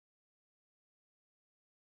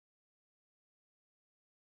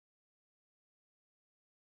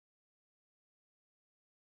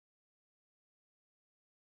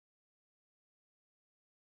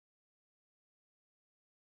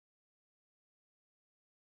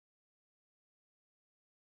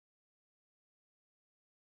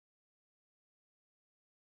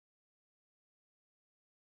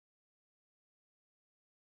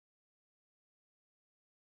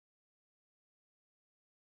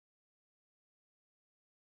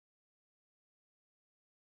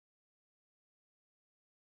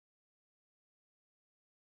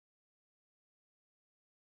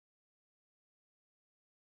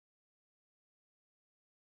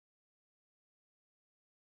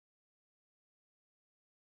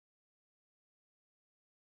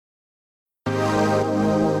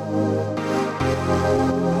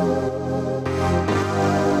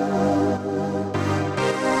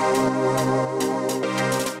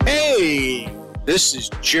Hey, this is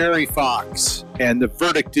Jerry Fox, and the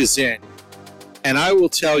verdict is in. And I will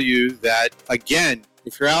tell you that, again,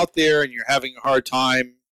 if you're out there and you're having a hard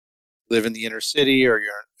time, live in the inner city, or you're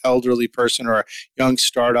an elderly person or a young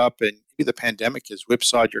startup, and maybe the pandemic has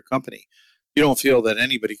whipsawed your company, you don't feel that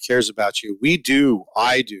anybody cares about you. We do.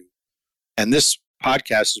 I do. And this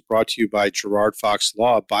podcast is brought to you by Gerard Fox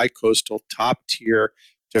Law, bi-coastal, top-tier,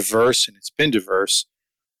 diverse, and it's been diverse,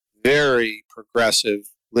 very progressive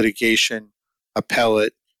litigation,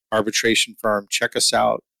 appellate, arbitration firm. Check us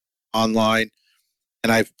out online. And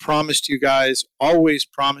I've promised you guys, always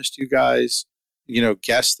promised you guys,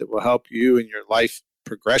 guests that will help you in your life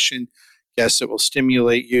progression, guests that will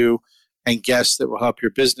stimulate you, and guests that will help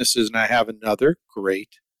your businesses. And I have another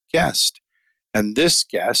great guest. And this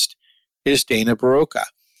guest is Dana Borowka.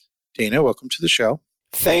 Dana, welcome to the show.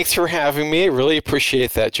 Thanks for having me. I really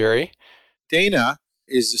appreciate that, Jerry. Dana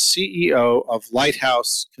is the CEO of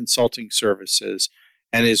Lighthouse Consulting Services,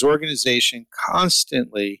 and his organization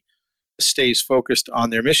constantly stays focused on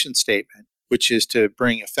their mission statement, which is to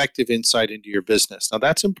bring effective insight into your business. Now,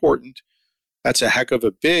 that's important. That's a heck of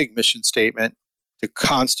a big mission statement to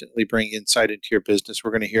constantly bring insight into your business.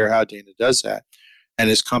 We're going to hear how Dana does that, and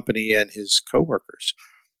his company and his coworkers.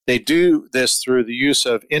 They do this through the use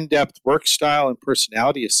of in-depth work style and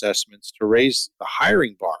personality assessments to raise the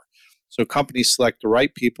hiring bar, so companies select the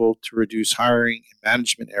right people to reduce hiring and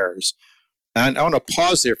management errors. And I want to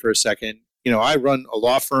pause there for a second. I run a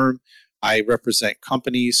law firm. I represent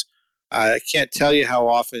companies. I can't tell you how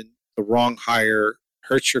often the wrong hire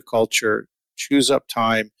hurts your culture, chews up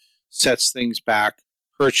time, sets things back,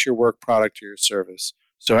 hurts your work product or your service.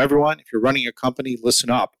 So everyone, if you're running a company, listen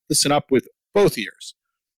up. Listen up with both ears.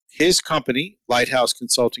 His company, Lighthouse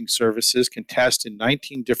Consulting Services, can test in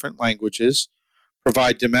 19 different languages,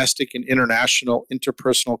 provide domestic and international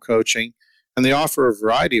interpersonal coaching, and they offer a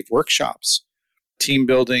variety of workshops: team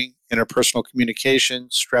building, interpersonal communication,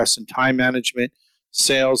 stress and time management,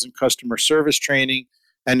 sales and customer service training,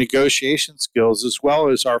 and negotiation skills, as well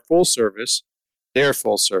as their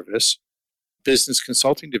full service business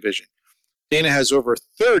consulting division. Dana has over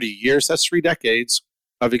 30 years, that's 3 decades,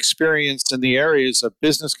 of experience in the areas of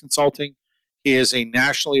business consulting. He is a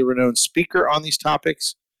nationally renowned speaker on these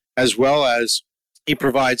topics, as well as he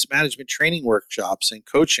provides management training workshops and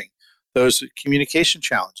coaching those with communication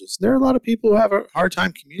challenges. There are a lot of people who have a hard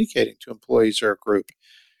time communicating to employees or a group.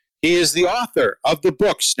 He is the author of the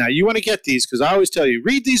books. Now, you want to get these because I always tell you,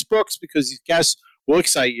 read these books because these guests will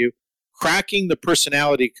excite you. Cracking the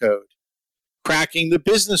Personality Code, Cracking the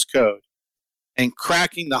Business Code, and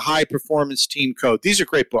Cracking the High Performance Team Code. These are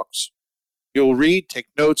great books. You'll read, take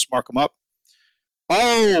notes, mark them up.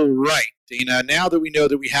 All right, Dana, now that we know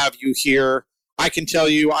that we have you here, I can tell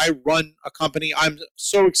you I run a company. I'm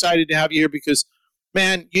so excited to have you here because,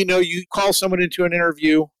 man, you call someone into an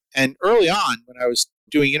interview, and early on when I was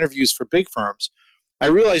doing interviews for big firms, I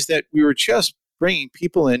realized that we were just bringing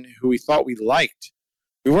people in who we thought we liked.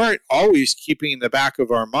 We weren't always keeping in the back of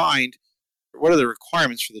our mind, what are the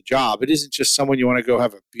requirements for the job? It isn't just someone you want to go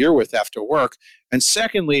have a beer with after work. And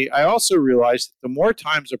secondly, I also realized that the more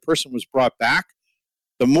times a person was brought back,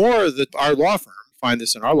 the more that our law firm, find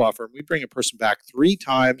this in our law firm, we bring a person back 3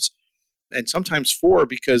 times and sometimes 4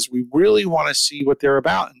 because we really want to see what they're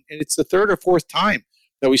about. And it's the 3rd or 4th time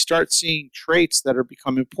that we start seeing traits that are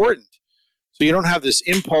become important. So you don't have this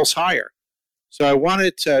impulse hire. So I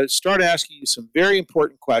wanted to start asking you some very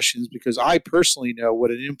important questions because I personally know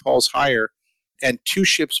what an impulse hire and 2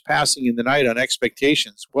 ships passing in the night on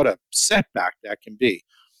expectations, what a setback that can be.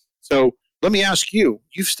 So let me ask you,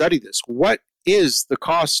 you've studied this. What is the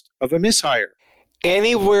cost of a mishire?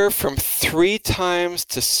 Anywhere from 3 times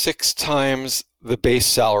to 6 times the base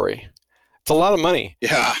salary. It's a lot of money.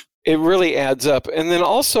 Yeah. It really adds up. And then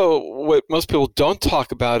also what most people don't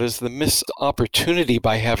talk about is the missed opportunity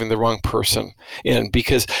by having the wrong person in,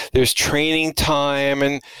 because there's training time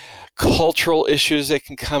and cultural issues that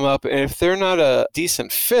can come up. And if they're not a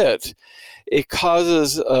decent fit, it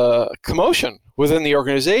causes a commotion within the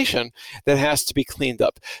organization that has to be cleaned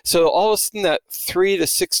up. So all of a sudden that 3 to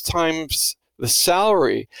 6 times the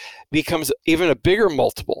salary becomes even a bigger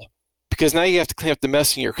multiple, because now you have to clean up the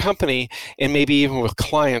mess in your company and maybe even with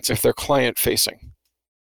clients if they're client facing.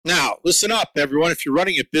 Now, listen up, everyone. If you're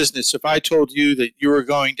running a business, if I told you that you were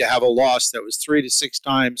going to have a loss that was 3 to 6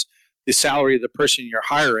 times the salary of the person you're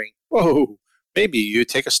hiring, whoa, maybe you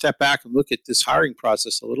take a step back and look at this hiring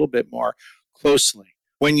process a little bit more closely.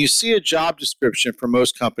 When you see a job description for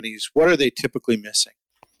most companies, what are they typically missing?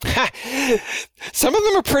 Some of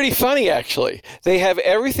them are pretty funny, actually. They have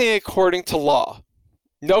everything according to law.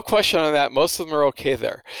 No question on that. Most of them are okay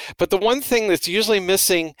there. But the one thing that's usually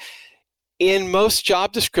missing in most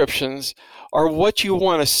job descriptions are what you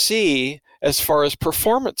want to see as far as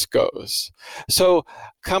performance goes. So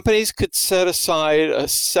companies could set aside a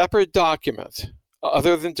separate document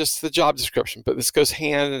other than just the job description, but this goes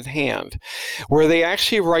hand in hand, where they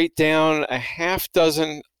actually write down a half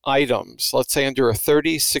dozen items, let's say under a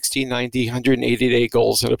 30, 60, 90, 180-day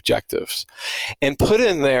goals and objectives, and put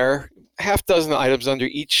in there half dozen items under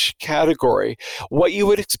each category, what you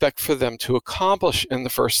would expect for them to accomplish in the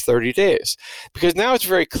first 30 days. Because now it's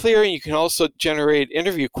very clear, and you can also generate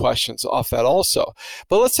interview questions off that also.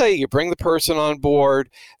 But let's say you bring the person on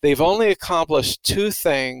board, they've only accomplished 2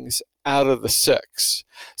 things out of the 6.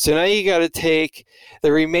 So now you got to take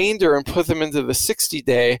the remainder and put them into the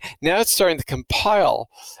 60-day. Now it's starting to compile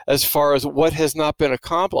as far as what has not been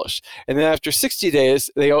accomplished. And then after 60 days,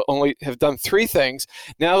 they only have done 3 things.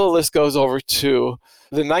 Now the list goes over to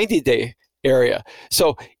the 90-day area.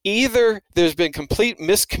 So either there's been complete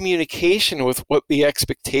miscommunication with what the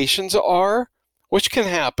expectations are, which can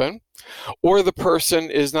happen, or the person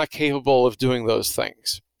is not capable of doing those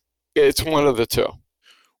things. It's one of the two.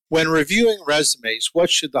 When reviewing resumes, what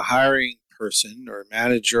should the hiring person or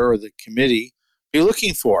manager or the committee be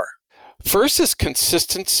looking for? First is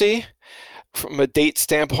consistency from a date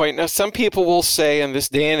standpoint. Now, some people will say in this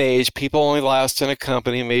day and age, people only last in a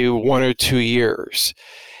company maybe 1 or 2 years.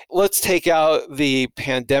 Let's take out the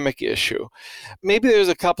pandemic issue. Maybe there's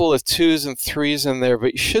a couple of 2s and 3s in there,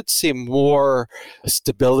 but you should see more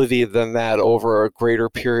stability than that over a greater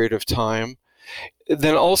period of time.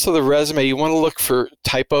 Then also the resume, you want to look for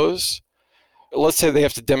typos. Let's say they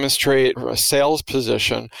have to demonstrate a sales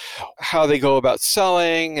position, how they go about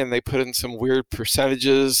selling, and they put in some weird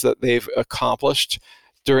percentages that they've accomplished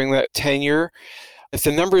during that tenure. If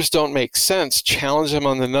the numbers don't make sense, challenge them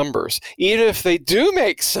on the numbers. Even if they do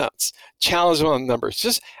make sense, challenge them on the numbers.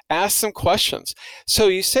 Just ask them questions. So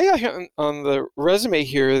you say on the resume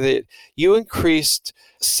here that you increased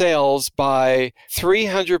sales by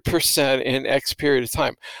 300% in X period of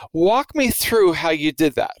time. Walk me through how you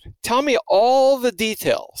did that. Tell me all the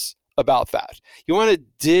details about that. You want to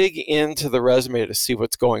dig into the resume to see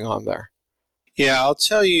what's going on there. Yeah, I'll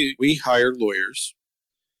tell you, we hire lawyers.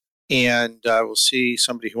 And we'll see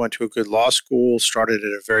somebody who went to a good law school, started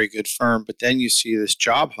at a very good firm, but then you see this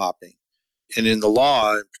job hopping. And in the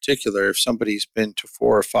law in particular, if somebody's been to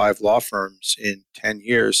 4 or 5 law firms in 10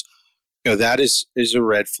 years, that is a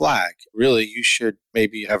red flag. Really, you should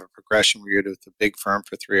maybe have a progression where you're with a big firm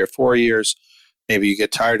for 3 or 4 years. Maybe you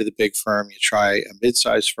get tired of the big firm, you try a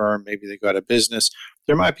mid-sized firm, maybe they go out of business.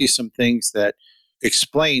 There might be some things that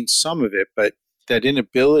explain some of it, but that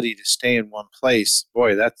inability to stay in one place,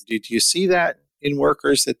 boy, do you see that in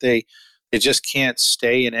workers that they just can't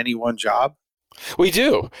stay in any one job? We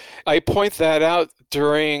do. I point that out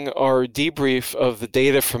during our debrief of the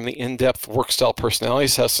data from the in-depth work style personality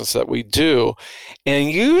assessments that we do. And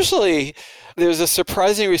usually there's a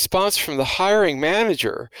surprising response from the hiring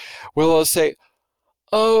manager where they'll say,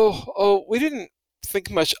 oh, we didn't think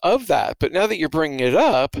much of that, but now that you're bringing it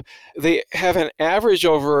up, they have an average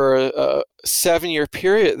over a 7-year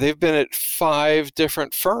period. They've been at 5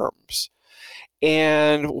 different firms.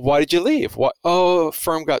 And why did you leave?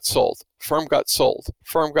 Firm got sold. Firm got sold.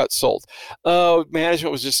 Firm got sold. Oh,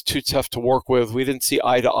 management was just too tough to work with. We didn't see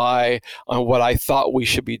eye to eye on what I thought we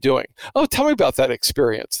should be doing. Oh, tell me about that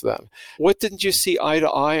experience then. What didn't you see eye to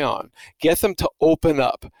eye on? Get them to open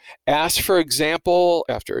up. Ask for example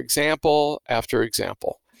after example after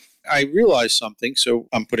example. I realized something, so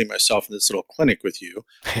I'm putting myself in this little clinic with you.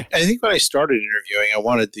 I think when I started interviewing, I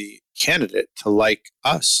wanted the candidate to like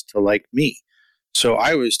us, to like me. So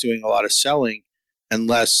I was doing a lot of selling and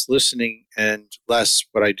less listening and less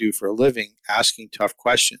what I do for a living, asking tough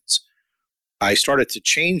questions. I started to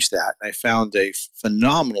change that, and I found a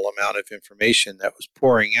phenomenal amount of information that was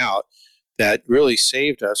pouring out that really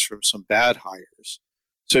saved us from some bad hires.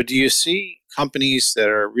 So do you see companies that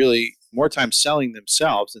are really more time selling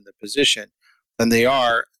themselves in the position than they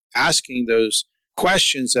are asking those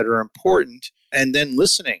questions that are important and then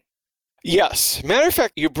listening? Yes. Matter of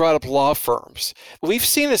fact, you brought up law firms. We've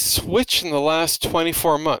seen a switch in the last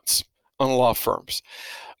 24 months on law firms.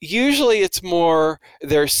 Usually it's more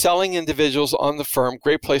they're selling individuals on the firm,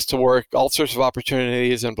 great place to work, all sorts of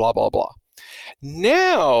opportunities and blah, blah, blah.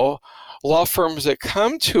 Now, law firms that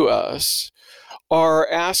come to us are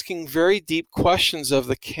asking very deep questions of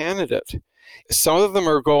the candidate. Some of them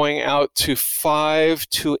are going out to 5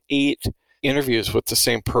 to 8 interviews with the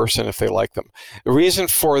same person if they like them. The reason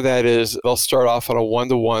for that is they'll start off on a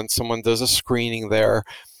 1-to-1, someone does a screening there,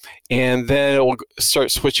 and then it will start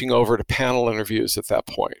switching over to panel interviews at that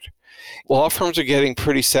point. Law firms are getting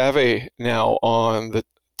pretty savvy now on the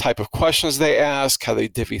type of questions they ask, how they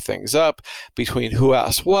divvy things up between who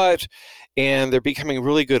asks what, and they're becoming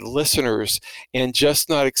really good listeners and just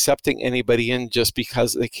not accepting anybody in just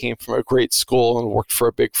because they came from a great school and worked for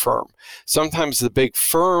a big firm. Sometimes the big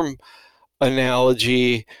firm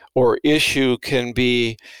analogy or issue can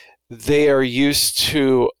be they are used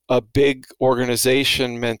to a big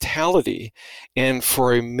organization mentality, and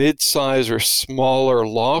for a mid-size or smaller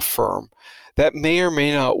law firm, that may or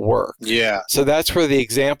may not work. Yeah. So that's where the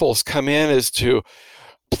examples come in, is to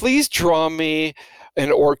please draw me an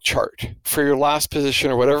org chart for your last position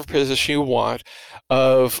or whatever position you want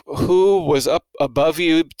of who was up above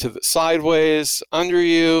you, to the sideways, under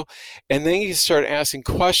you, and then you start asking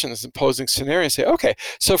questions and posing scenarios and say, okay,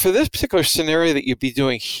 so for this particular scenario that you'd be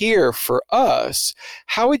doing here for us,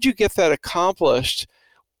 how would you get that accomplished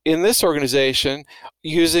in this organization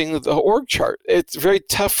using the org chart? It's very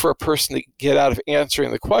tough for a person to get out of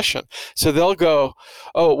answering the question. So they'll go,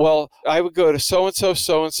 oh, well, I would go to so-and-so,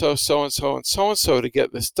 so-and-so, so-and-so, and so-and-so to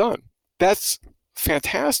get this done. That's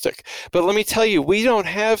fantastic. But let me tell you, we don't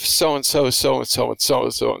have so-and-so, so-and-so, and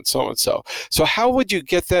so-and-so, and so-and-so. So how would you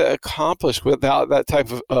get that accomplished without that type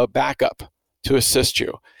of backup to assist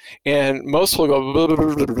you? And most will go,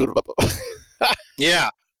 Yeah.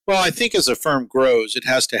 Well, I think as a firm grows, it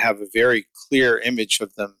has to have a very clear image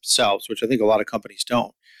of themselves, which I think a lot of companies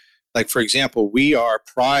don't. Like, for example, we are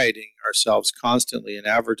priding ourselves constantly in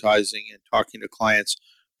advertising and talking to clients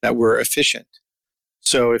that we're efficient.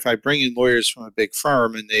 So if I bring in lawyers from a big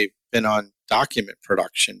firm and they've been on document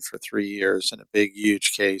production for 3 years in a big,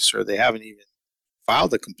 huge case, or they haven't even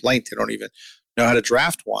filed a complaint, they don't even know how to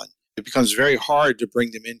draft one, it becomes very hard to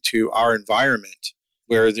bring them into our environment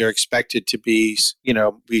where they're expected to be,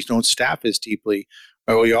 we don't staff as deeply,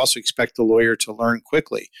 but we also expect the lawyer to learn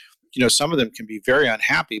quickly. Some of them can be very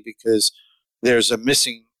unhappy because there's a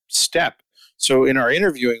missing step. So in our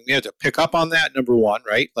interviewing, we have to pick up on that, number one,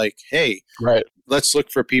 right? Like, hey, right, let's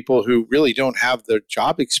look for people who really don't have the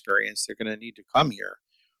job experience. They're going to need to come here.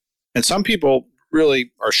 And some people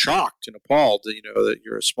really are shocked and appalled that, that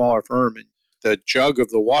you're a smaller firm and the jug of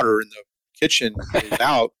the water in the kitchen is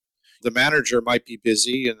out. The manager might be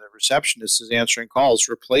busy and the receptionist is answering calls.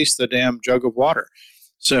 Replace the damn jug of water.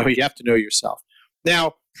 So you have to know yourself.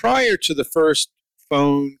 Now, prior to the first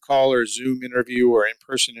phone call or Zoom interview or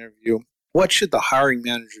in-person interview, what should the hiring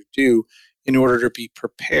manager do in order to be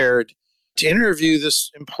prepared to interview this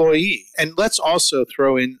employee? And let's also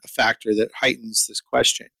throw in a factor that heightens this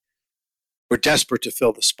question. We're desperate to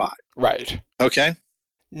fill the spot. right. Okay?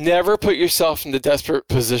 Never put yourself in the desperate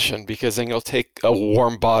position, because then you'll take a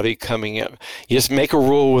warm body coming in. You just make a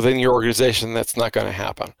rule within your organization that's not going to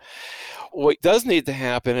happen. What does need to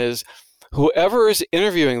happen is whoever is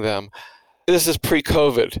interviewing them, this is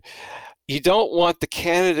pre-COVID, you don't want the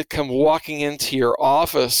candidate to come walking into your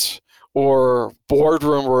office or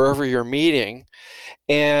boardroom, wherever you're meeting,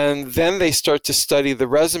 and then they start to study the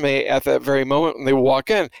resume at that very moment when they walk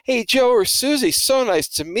in. Hey, Joe or Susie, so nice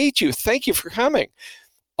to meet you. Thank you for coming.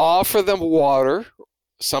 Offer them water,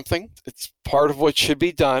 something. It's part of what should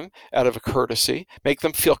be done out of a courtesy. Make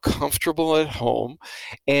them feel comfortable at home,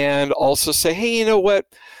 and also say, hey, you know what?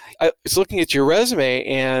 I was looking at your resume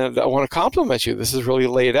and I want to compliment you. This is really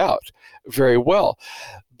laid out very well.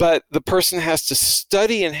 But the person has to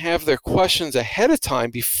study and have their questions ahead of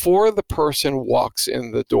time before the person walks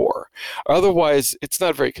in the door. Otherwise, it's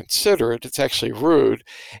not very considerate. It's actually rude.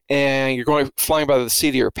 And you're going flying by the seat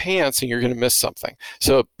of your pants and you're going to miss something.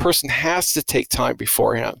 So a person has to take time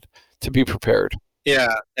beforehand to be prepared.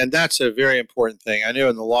 Yeah, and that's a very important thing. I know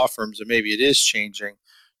in the law firms, and maybe it is changing,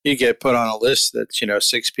 you get put on a list that's,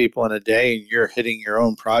 6 people in a day and you're hitting your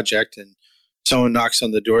own project, and someone knocks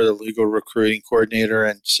on the door, the legal recruiting coordinator,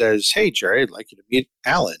 and says, hey, Jerry, I'd like you to meet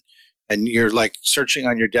Alan. And you're like searching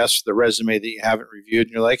on your desk for the resume that you haven't reviewed.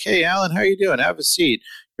 And you're like, hey, Alan, how are you doing? Have a seat.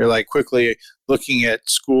 You're like quickly looking at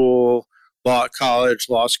school, college,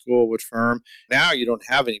 law school, what firm. Now you don't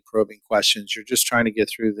have any probing questions. You're just trying to get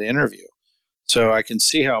through the interview. So I can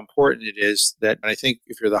see how important it is that, I think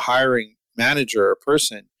if you're the hiring manager or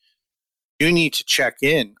person, you need to check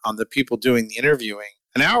in on the people doing the interviewing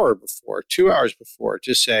an hour before, 2 hours before,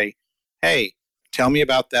 to say, hey, tell me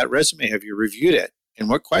about that resume. Have you reviewed it? And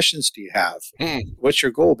what questions do you have? What's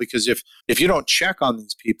your goal? Because if you don't check on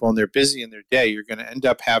these people and they're busy in their day, you're going to end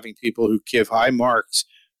up having people who give high marks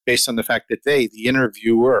based on the fact that they, the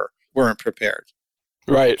interviewer, weren't prepared.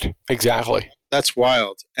 Right, exactly. That's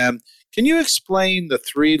wild. Can you explain the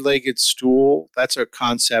three-legged stool? That's a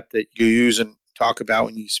concept that you use and talk about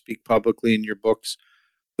when you speak publicly in your books.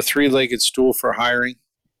 The three-legged stool for hiring?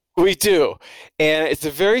 We do. And it's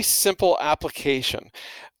a very simple application.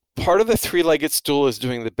 Part of the three-legged stool is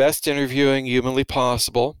doing the best interviewing humanly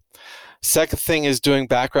possible. Second thing is doing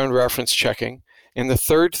background reference checking. And the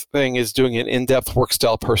third thing is doing an in-depth work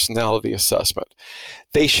style personality assessment.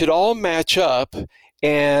 They should all match up,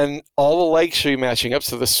 and all the legs should be matching up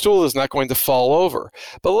so the stool is not going to fall over.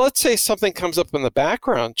 But let's say something comes up in the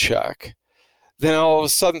background check, then all of a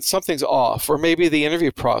sudden something's off, or maybe the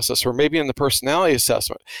interview process, or maybe in the personality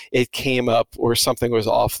assessment, it came up or something was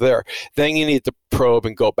off there. Then you need to probe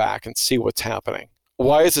and go back and see what's happening.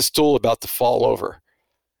 Why is the stool about to fall over?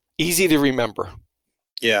 Easy to remember.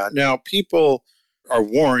 Yeah. Now, people are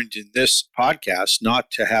warned in this podcast not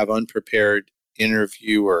to have unprepared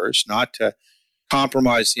interviewers, not to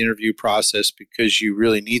compromise the interview process because you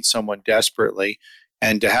really need someone desperately,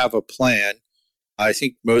 and to have a plan. I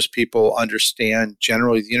think most people understand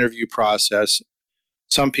generally the interview process.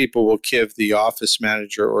 Some people will give the office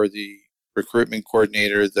manager or the recruitment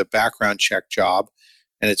coordinator the background check job,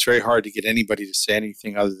 and it's very hard to get anybody to say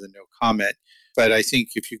anything other than no comment. But I think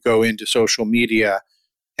if you go into social media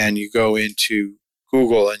and you go into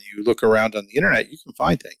Google and you look around on the internet, you can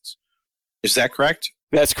find things. Is that correct?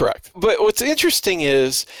 That's correct. But what's interesting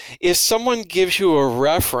is if someone gives you a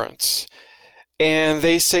reference and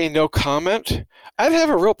they say no comment, I'd have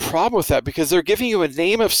a real problem with that because they're giving you a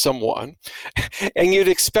name of someone and you'd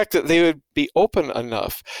expect that they would be open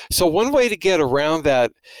enough. So one way to get around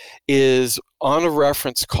that is on a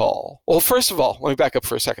reference call. Well, first of all, let me back up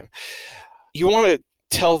for a second. You want to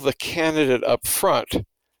tell the candidate up front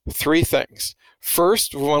three things.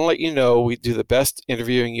 First, we want to let you know we do the best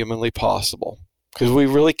interviewing humanly possible because we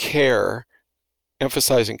really care,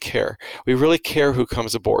 emphasizing care. We really care who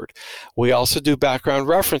comes aboard. We also do background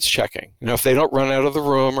reference checking. If they don't run out of the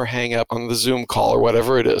room or hang up on the Zoom call or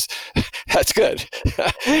whatever it is, that's good.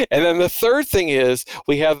 And then the third thing is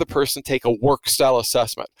we have the person take a work style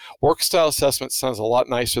assessment. Work style assessment sounds a lot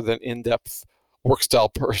nicer than in-depth work style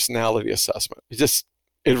personality assessment.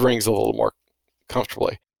 It rings a little more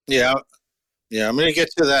comfortably. Yeah. Yeah, I'm going to get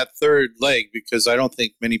to that third leg because I don't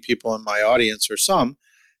think many people in my audience, or some,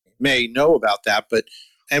 may know about that.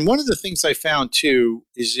 And one of the things I found too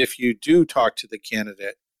is if you do talk to the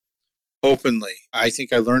candidate openly, I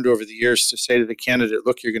think I learned over the years to say to the candidate,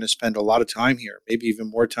 look, you're going to spend a lot of time here, maybe even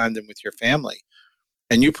more time than with your family.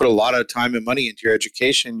 And you put a lot of time and money into your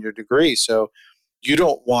education, your degree. So you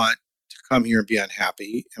don't want to come here and be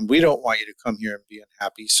unhappy. And we don't want you to come here and be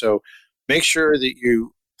unhappy. So make sure that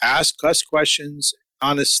you ask us questions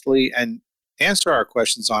honestly and answer our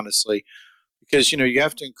questions honestly, because you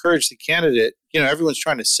have to encourage the candidate. Everyone's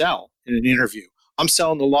trying to sell in an interview. I'm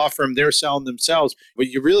selling the law firm, they're selling themselves, but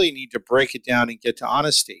you really need to break it down and get to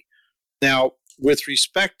honesty. Now, with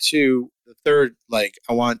respect to the third leg,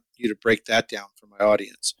 I want you to break that down for my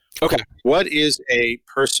audience. Okay. What is a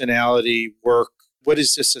personality work? What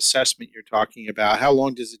is this assessment you're talking about? How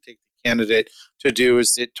long does it take the candidate to do?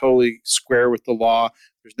 Is it totally square with the law?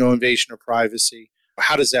 There's no invasion of privacy.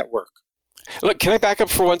 How does that work? Look, can I back up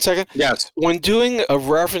for 1 second? Yes. When doing a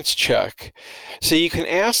reference check, so you can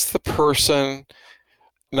ask the person,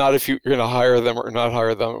 not if you're going to hire them or not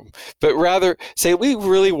hire them, but rather say, we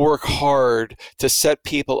really work hard to set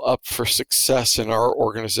people up for success in our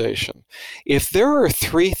organization. If there are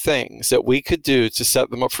three things that we could do to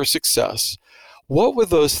set them up for success, what would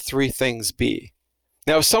those three things be?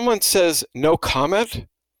 Now, if someone says no comment,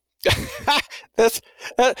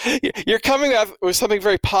 you're coming up with something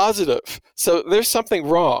very positive. So there's something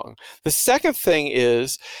wrong. The second thing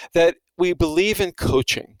is that we believe in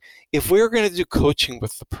coaching. If we were going to do coaching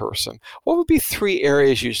with the person, what would be three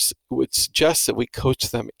areas you would suggest that we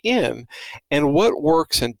coach them in, and what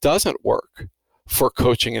works and doesn't work for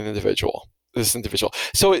coaching this individual?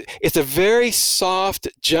 So it's a very soft,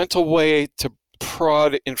 gentle way to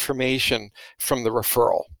prod information from the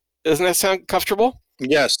referral. Doesn't that sound comfortable?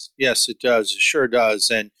 Yes, it does. It sure does.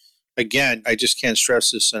 And again, I just can't stress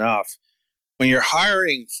this enough. When you're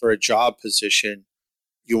hiring for a job position,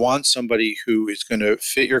 you want somebody who is going to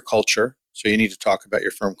fit your culture. So you need to talk about your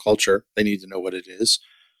firm culture. They need to know what it is.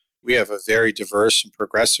 We have a very diverse and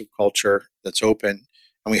progressive culture that's open.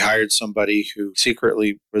 And we hired somebody who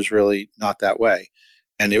secretly was really not that way.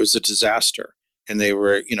 And it was a disaster. And they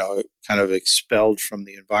were, kind of expelled from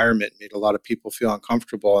the environment, made a lot of people feel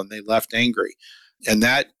uncomfortable, and they left angry. And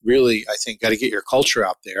that really, I think, got to get your culture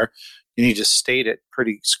out there. You need to state it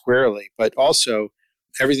pretty squarely. But also,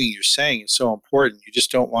 everything you're saying is so important. You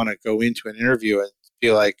just don't want to go into an interview and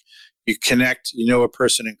feel like you connect, a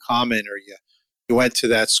person in common, or you went to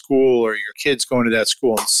that school, or your kid's going to that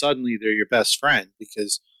school, and suddenly they're your best friend,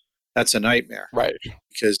 because that's a nightmare. Right.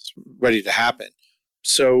 Because it's ready to happen.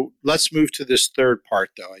 So let's move to this third part,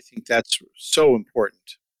 though. I think that's so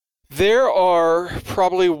important. There are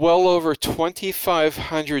probably well over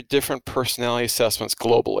 2,500 different personality assessments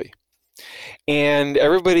globally, and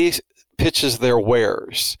everybody pitches their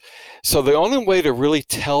wares. So the only way to really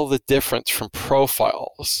tell the difference from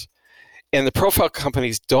profiles, and the profile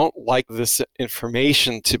companies don't like this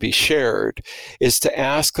information to be shared, is to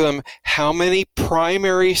ask them, how many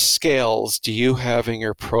primary scales do you have in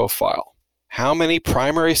your profile? How many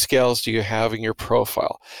primary scales do you have in your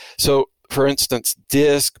profile? So, for instance,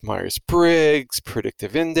 DISC, Myers-Briggs,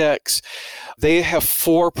 Predictive Index, they have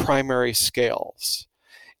 4 primary scales.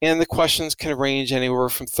 And the questions can range anywhere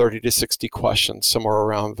from 30 to 60 questions, somewhere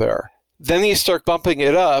around there. Then you start bumping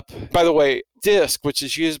it up. By the way, DISC, which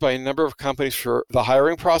is used by a number of companies for the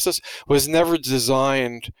hiring process, was never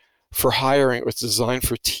designed for hiring. It was designed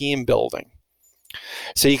for team building.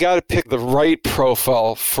 So you got to pick the right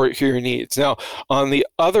profile for your needs. Now, on the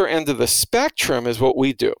other end of the spectrum is what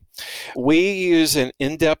we do. We use an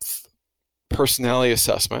in-depth personality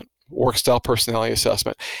assessment, work style personality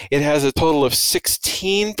assessment. It has a total of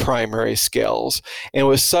 16 primary scales, and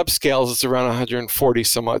with subscales, it's around 140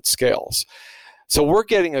 some odd scales. So we're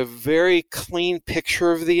getting a very clean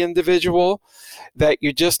picture of the individual that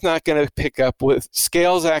you're just not going to pick up with.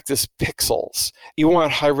 Scales act as pixels. You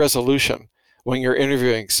want high resolution when you're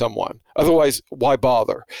interviewing someone. Otherwise, why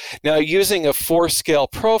bother? Now, using a 4-scale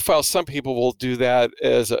profile, some people will do that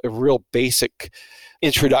as a real basic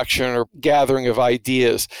introduction or gathering of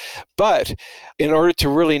ideas. But in order to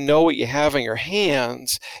really know what you have in your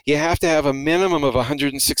hands, you have to have a minimum of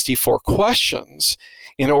 164 questions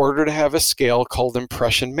in order to have a scale called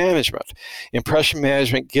impression management. Impression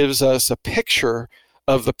management gives us a picture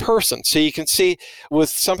of the person. So you can see with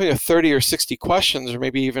something of 30 or 60 questions, or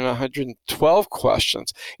maybe even 112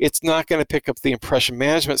 questions, it's not going to pick up the impression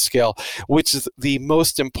management scale, which is the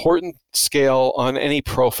most important scale on any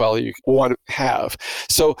profile you want to have.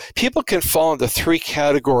 So people can fall into 3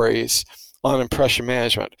 categories on impression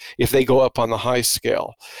management if they go up on the high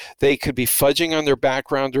scale. They could be fudging on their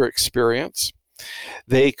background or experience.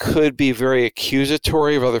 They could be very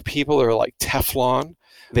accusatory of other people. They're like Teflon.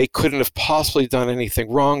 They couldn't have possibly done anything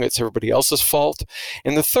wrong. It's everybody else's fault.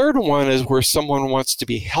 And the third one is where someone wants to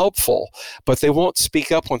be helpful, but they won't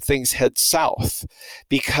speak up when things head south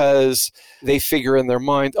because they figure in their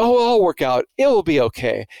mind, oh, I'll work out. It will be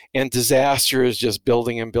okay. And disaster is just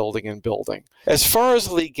building and building and building. As far as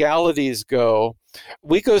legalities go,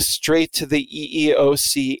 we go straight to the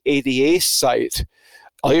EEOC ADA site.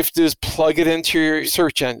 All you have to do is plug it into your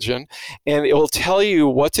search engine, and it will tell you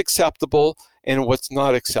what's acceptable and what's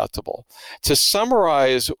not acceptable. To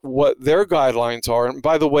summarize what their guidelines are, and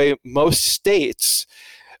by the way, most states,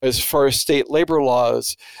 as far as state labor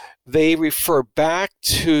laws, they refer back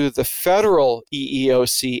to the federal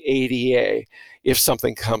EEOC ADA if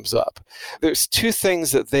something comes up. There's 2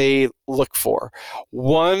 things that they look for.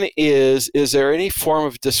 One is there any form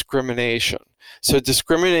of discrimination? So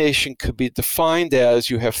discrimination could be defined as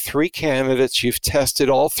you have 3 candidates, you've tested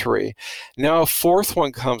all 3. Now a 4th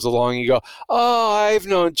one comes along, you go, oh, I've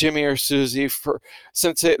known Jimmy or Susie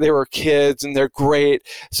since they were kids and they're great.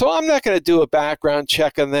 So I'm not going to do a background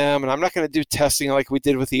check on them, and I'm not going to do testing like we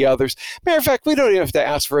did with the others. Matter of fact, we don't even have to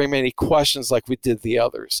ask very many questions like we did the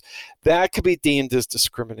others. That could be deemed as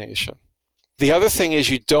discrimination. The other thing is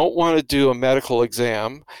you don't want to do a medical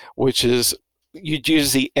exam, which is you'd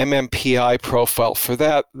use the MMPI profile for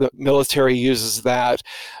that. The military uses that.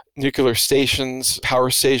 Nuclear stations, power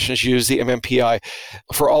stations use the MMPI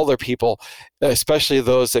for all their people, especially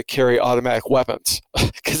those that carry automatic weapons,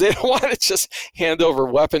 because they don't want to just hand over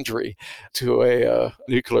weaponry to a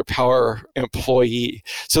nuclear power employee.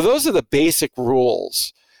 So those are the basic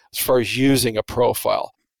rules as far as using a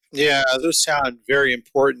profile. Yeah, those sound very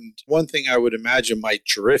important. One thing I would imagine might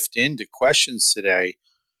drift into questions today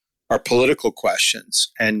are political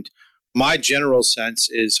questions. And my general sense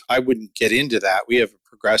is I wouldn't get into that. We have a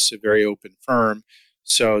progressive, very open firm.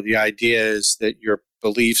 So the idea is that your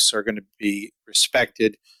beliefs are going to be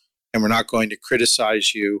respected and we're not going to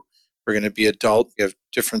criticize you. We're going to be adult. We have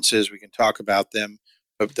differences. We can talk about them,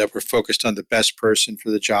 but that we're focused on the best person for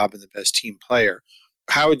the job and the best team player.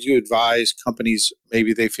 How would you advise companies,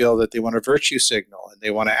 maybe they feel that they want a virtue signal and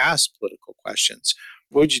they want to ask political questions?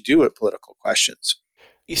 What would you do with political questions?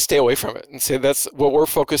 You stay away from it and say that's what we're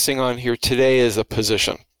focusing on here today is a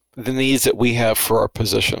position, the needs that we have for our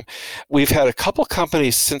position. We've had a couple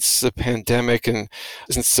companies since the pandemic and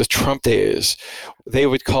since the Trump days, they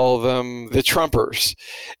would call them the Trumpers,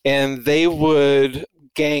 and they would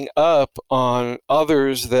gang up on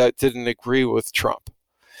others that didn't agree with Trump.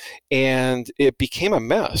 and it became a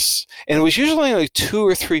mess. And it was usually only 2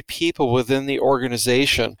 or 3 people within the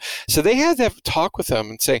organization. So they had to have a talk with them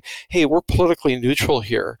and say, hey, we're politically neutral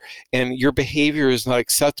here, and your behavior is not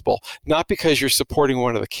acceptable. Not because you're supporting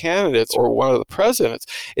one of the candidates or one of the presidents.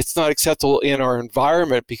 It's not acceptable in our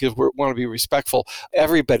environment because we want to be respectful.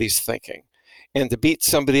 Everybody's thinking. And to beat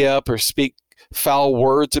somebody up or speak foul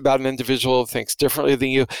words about an individual who thinks differently than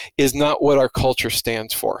you is not what our culture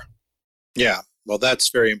stands for. Yeah, well, that's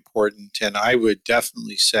very important. And I would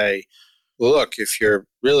definitely say, well, look, if you're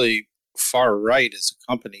really far right as a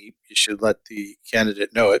company, you should let the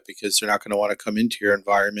candidate know it, because they're not going to want to come into your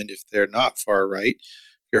environment if they're not far right.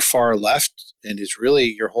 You're far left, and it's really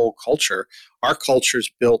your whole culture. Our culture is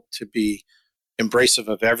built to be embracive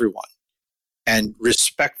of everyone and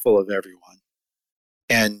respectful of everyone.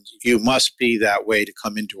 And you must be that way to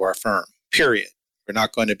come into our firm, period. We're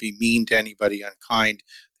not going to be mean to anybody, unkind.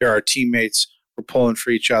 There are teammates. We're pulling for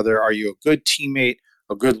each other. Are you a good teammate,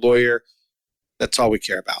 a good lawyer? That's all we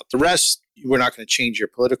care about. The rest, we're not going to change your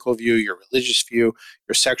political view, your religious view,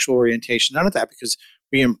 your sexual orientation, none of that, because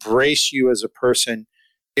we embrace you as a person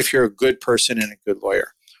if you're a good person and a good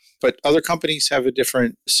lawyer. But other companies have a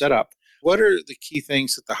different setup. What are the key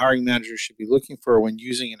things that the hiring manager should be looking for when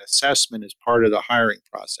using an assessment as part of the hiring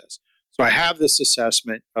process? So I have this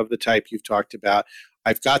assessment of the type you've talked about.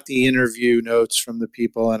 I've got the interview notes from the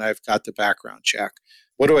people, and I've got the background check.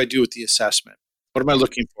 What do I do with the assessment? What am I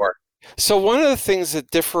looking for? So one of the things that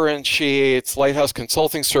differentiates Lighthouse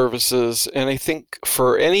Consulting Services, and I think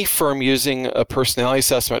for any firm using a personality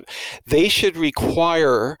assessment, they should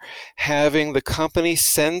require having the company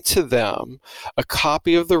send to them a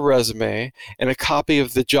copy of the resume and a copy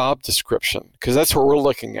of the job description, because that's what we're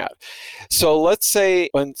looking at. So let's say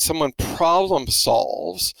when someone problem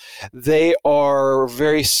solves, they are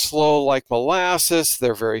very slow like molasses.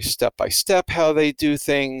 They're very step-by-step how they do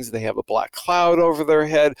things. They have a black cloud over their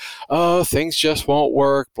head. Oh, things just won't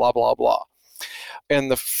work, blah, blah, blah. And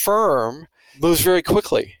the firm moves very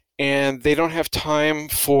quickly, and they don't have time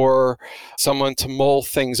for someone to mull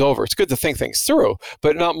things over. It's good to think things through,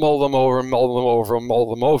 but not mull them over, mull them over, mull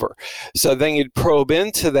them over. So then you'd probe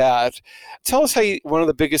into that. Tell us one of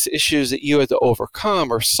the biggest issues that you had to overcome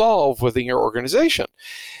or solve within your organization.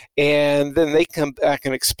 And then they come back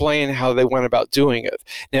and explain how they went about doing it.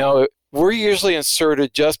 Now, we're usually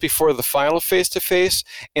inserted just before the final face-to-face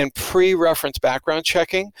and pre-reference background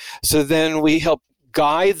checking. So then we help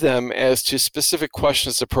guide them as to specific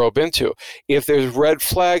questions to probe into. If there's red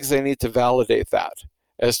flags, they need to validate that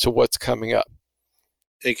as to what's coming up.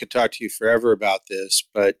 They could talk to you forever about this,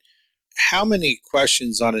 but how many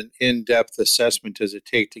questions on an in-depth assessment does it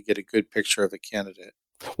take to get a good picture of a candidate?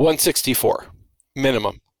 164,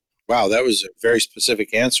 minimum. Wow, that was a very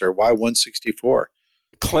specific answer. Why 164?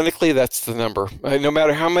 Clinically, that's the number. No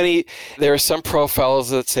matter how many, there are some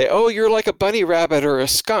profiles that say, oh, you're like a bunny rabbit or a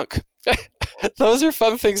skunk. Those are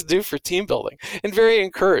fun things to do for team building and very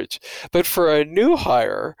encouraged. But for a new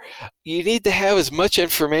hire, you need to have as much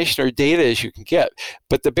information or data as you can get.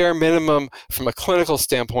 But the bare minimum from a clinical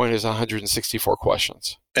standpoint is 164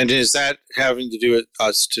 questions. And is that having to do with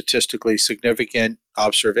statistically significant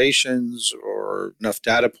observations or enough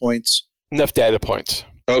data points? Enough data points.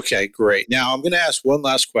 Okay, great. Now I'm going to ask one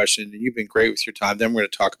last question, and you've been great with your time. Then we're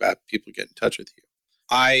going to talk about people get in touch with you.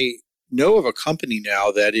 I know of a company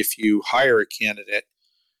now that if you hire a candidate,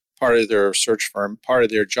 part of their search firm, part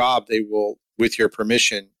of their job, they will, with your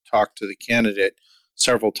permission, talk to the candidate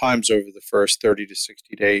several times over the first 30 to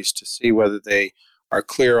 60 days to see whether they are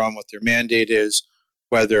clear on what their mandate is,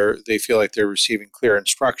 whether they feel like they're receiving clear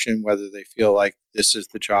instruction, whether they feel like this is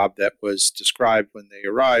the job that was described when they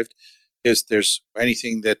arrived. Is there's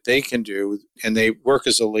anything that they can do, and they work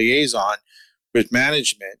as a liaison with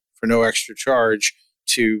management for no extra charge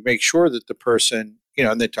to make sure that the person,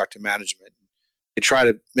 and they talk to management. They try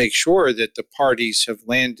to make sure that the parties have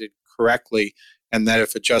landed correctly and that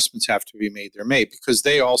if adjustments have to be made, they're made, because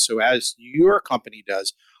they also, as your company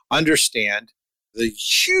does, understand the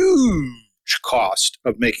huge cost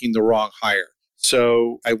of making the wrong hire.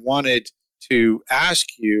 So I wanted to ask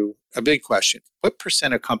you a big question. What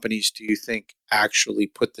percent of companies do you think actually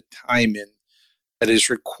put the time in that is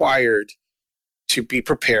required to be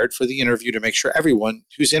prepared for the interview, to make sure everyone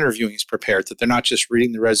who's interviewing is prepared, that they're not just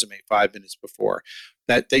reading the resume 5 minutes before,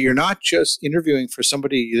 that you're not just interviewing for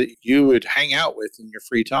somebody that you would hang out with in your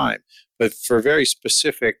free time, but for a very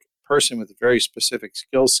specific person with a very specific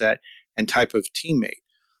skill set and type of teammate?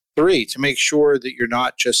 3, to make sure that you're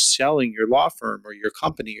not just selling your law firm or your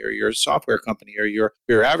company or your software company or your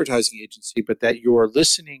advertising agency, but that you're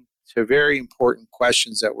listening to very important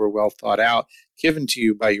questions that were well thought out, given to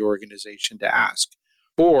you by your organization to ask.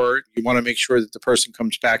 Or you want to make sure that the person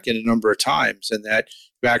comes back in a number of times and that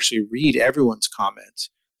you actually read everyone's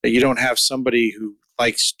comments, that you don't have somebody who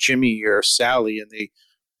likes Jimmy or Sally and they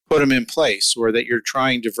put them in place, or that you're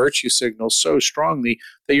trying to virtue signal so strongly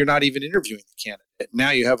that you're not even interviewing the candidate.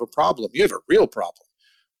 Now you have a problem. You have a real problem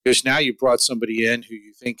because now you brought somebody in who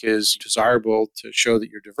you think is desirable to show that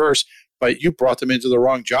you're diverse, but you brought them into the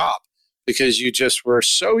wrong job because you just were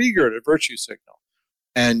so eager to virtue signal.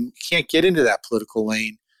 And you can't get into that political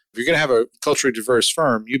lane. If you're going to have a culturally diverse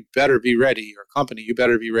firm, you better be ready, or company, you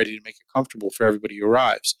better be ready to make it comfortable for everybody who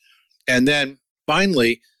arrives. And then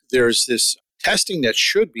finally, there's this testing that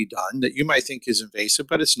should be done that you might think is invasive,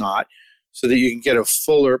 but it's not, so that you can get a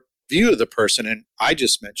fuller view of the person. And I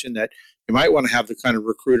just mentioned that you might want to have the kind of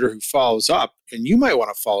recruiter who follows up, and you might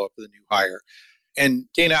want to follow up with a new hire. And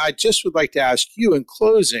Dana, I just would like to ask you in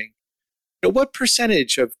closing, what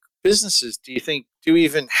percentage of businesses do you think do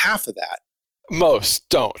even half of that? Most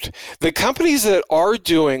don't. The companies that are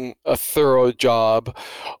doing a thorough job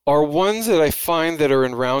are ones that I find that are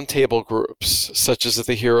in roundtable groups, such as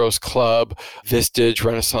the Heroes Club, Vistage,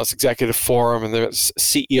 Renaissance Executive Forum, and the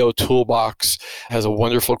CEO Toolbox has a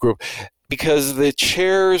wonderful group, because the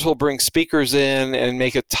chairs will bring speakers in and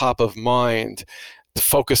make it top of mind to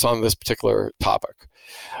focus on this particular topic.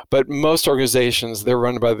 But most organizations, they're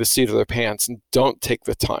run by the seat of their pants and don't take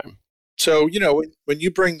the time. So, when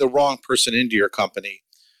you bring the wrong person into your company,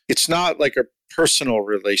 it's not like a personal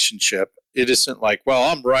relationship. It isn't like, well,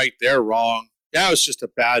 I'm right, they're wrong. Yeah, it's just a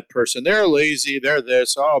bad person. They're lazy, they're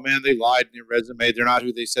this. Oh, man, they lied in their resume. They're not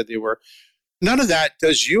who they said they were. None of that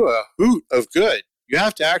does you a hoot of good. You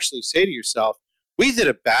have to actually say to yourself, we did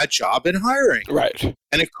a bad job in hiring. Right.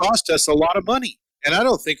 And it cost us a lot of money. And I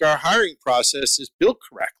don't think our hiring process is built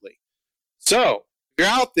correctly. So you're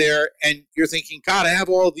out there and you're thinking, God, I have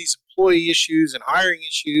all these employee issues and hiring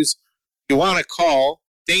issues. You want to call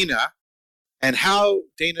Dana. And how,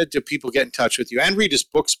 Dana, do people get in touch with you? And read his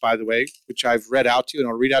books, by the way, which I've read out to you,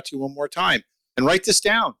 and I'll read out to you one more time. And write this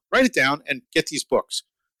down. Write it down and get these books.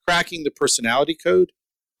 Cracking the Personality Code,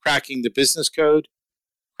 Cracking the Business Code,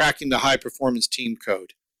 Cracking the High Performance Team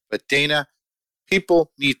Code. But Dana,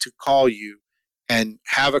 people need to call you and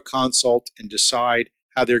have a consult and decide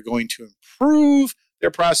how they're going to improve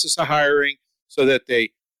their process of hiring so that they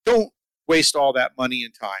don't waste all that money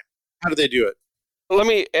and time. How do they do it? Let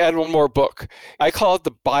me add one more book. I call it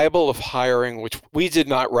the Bible of Hiring, which we did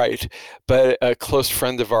not write, but a close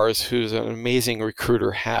friend of ours who's an amazing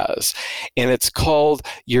recruiter has. And it's called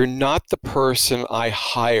You're Not the Person I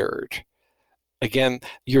Hired. Again,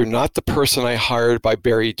 You're Not the Person I Hired by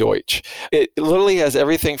Barry Deutsch. It literally has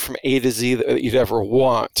everything from A to Z that you'd ever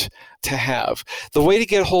want to have. The way to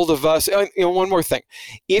get hold of us, one more thing.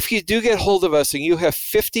 If you do get hold of us and you have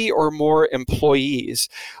 50 or more employees,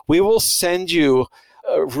 we will send you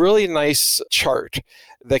a really nice chart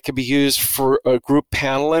that can be used for a group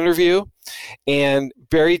panel interview. And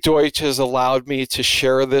Barry Deutsch has allowed me to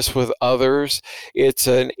share this with others. It's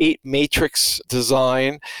an 8-matrix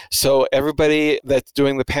design. So everybody that's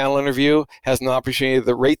doing the panel interview has an opportunity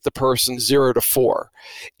to rate the person 0 to 4.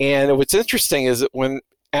 And what's interesting is that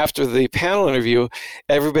after the panel interview,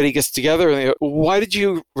 everybody gets together and they go, why did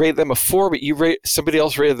you rate them a 4, but somebody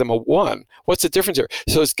else rated them a 1? What's the difference here?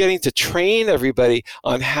 So it's getting to train everybody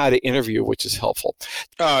on how to interview, which is helpful.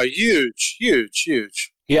 Huge.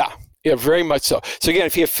 Yeah, very much so. So again,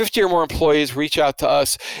 if you have 50 or more employees, reach out to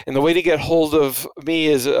us. And the way to get hold of me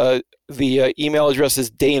is the email address is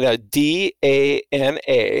Dana,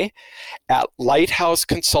 D-A-N-A, at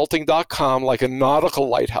lighthouseconsulting.com, like a nautical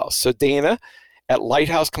lighthouse. So Dana at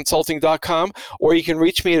lighthouseconsulting.com, or you can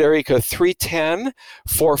reach me at area code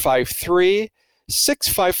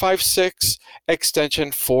 310-453-6556,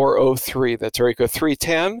 extension 403. That's area code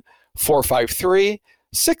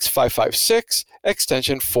 310-453-6556,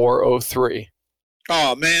 extension 403.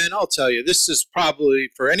 Oh, man, I'll tell you, this is probably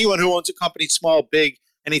for anyone who owns a company, small, big,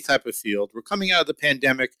 any type of field. We're coming out of the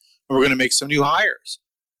pandemic, and we're going to make some new hires.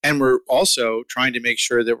 And we're also trying to make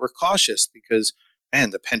sure that we're cautious because,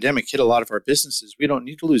 man, the pandemic hit a lot of our businesses. We don't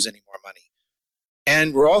need to lose any more money.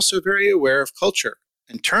 And we're also very aware of culture.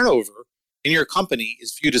 And turnover in your company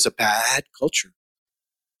is viewed as a bad culture.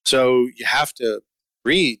 So you have to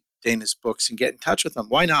read Dana's books and get in touch with them.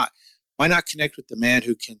 Why not? Why not connect with the man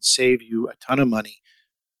who can save you a ton of money,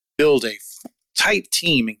 build a tight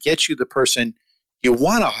team, and get you the person you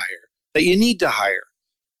want to hire, that you need to hire?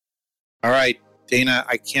 All right, Dana,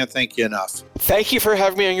 I can't thank you enough. Thank you for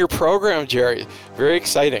having me on your program, Jerry. Very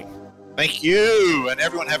exciting. Thank you, and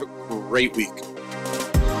everyone have a great week.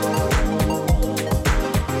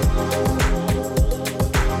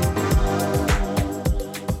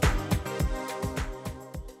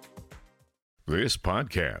 This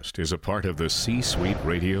podcast is a part of the C-Suite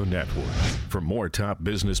Radio Network. For more top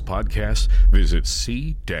business podcasts, visit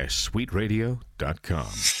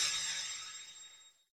c-suiteradio.com.